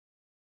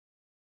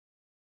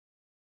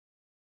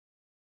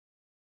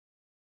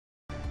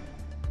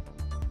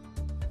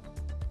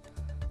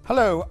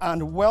Hello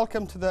and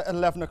welcome to the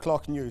 11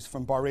 o'clock news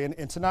from Bahrain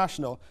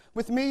International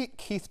with me,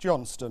 Keith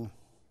Johnston.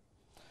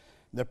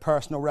 The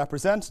personal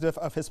representative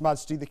of His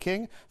Majesty the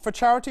King for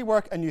Charity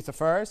Work and Youth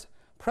Affairs,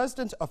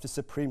 President of the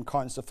Supreme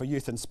Council for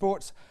Youth and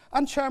Sports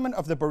and Chairman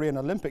of the Bahrain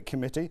Olympic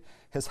Committee,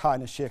 His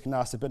Highness Sheikh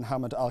Nasser bin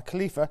Hamad Al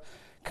Khalifa,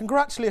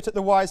 congratulated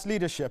the wise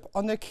leadership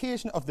on the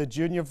occasion of the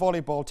junior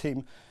volleyball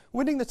team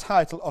winning the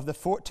title of the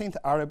 14th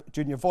Arab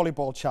Junior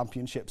Volleyball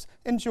Championships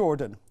in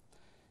Jordan.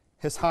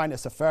 His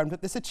Highness affirmed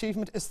that this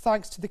achievement is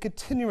thanks to the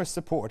continuous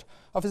support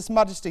of His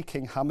Majesty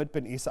King Hamad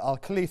bin Isa Al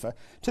Khalifa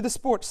to the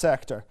sports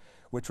sector,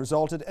 which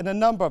resulted in a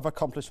number of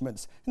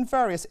accomplishments in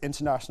various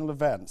international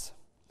events.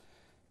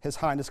 His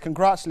Highness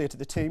congratulated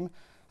the team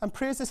and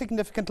praised the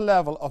significant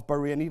level of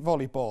Bahraini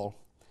volleyball.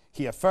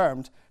 He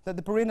affirmed that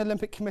the Bahrain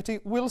Olympic Committee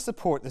will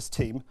support this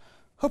team,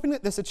 hoping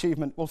that this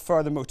achievement will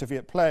further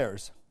motivate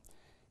players.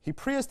 He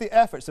praised the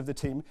efforts of the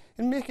team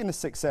in making this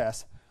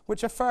success,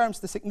 which affirms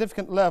the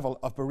significant level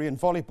of Bahrain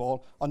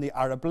volleyball on the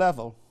Arab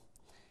level.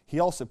 He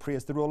also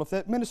praised the role of the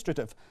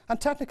administrative and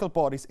technical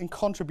bodies in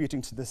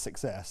contributing to this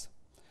success.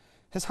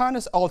 His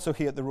Highness also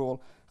hailed the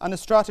role and the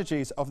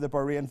strategies of the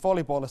Bahrain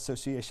Volleyball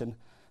Association,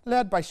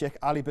 led by Sheikh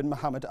Ali bin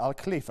Mohammed Al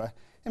Khalifa,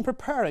 in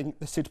preparing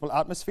the suitable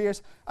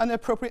atmospheres and the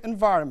appropriate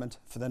environment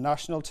for the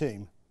national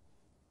team.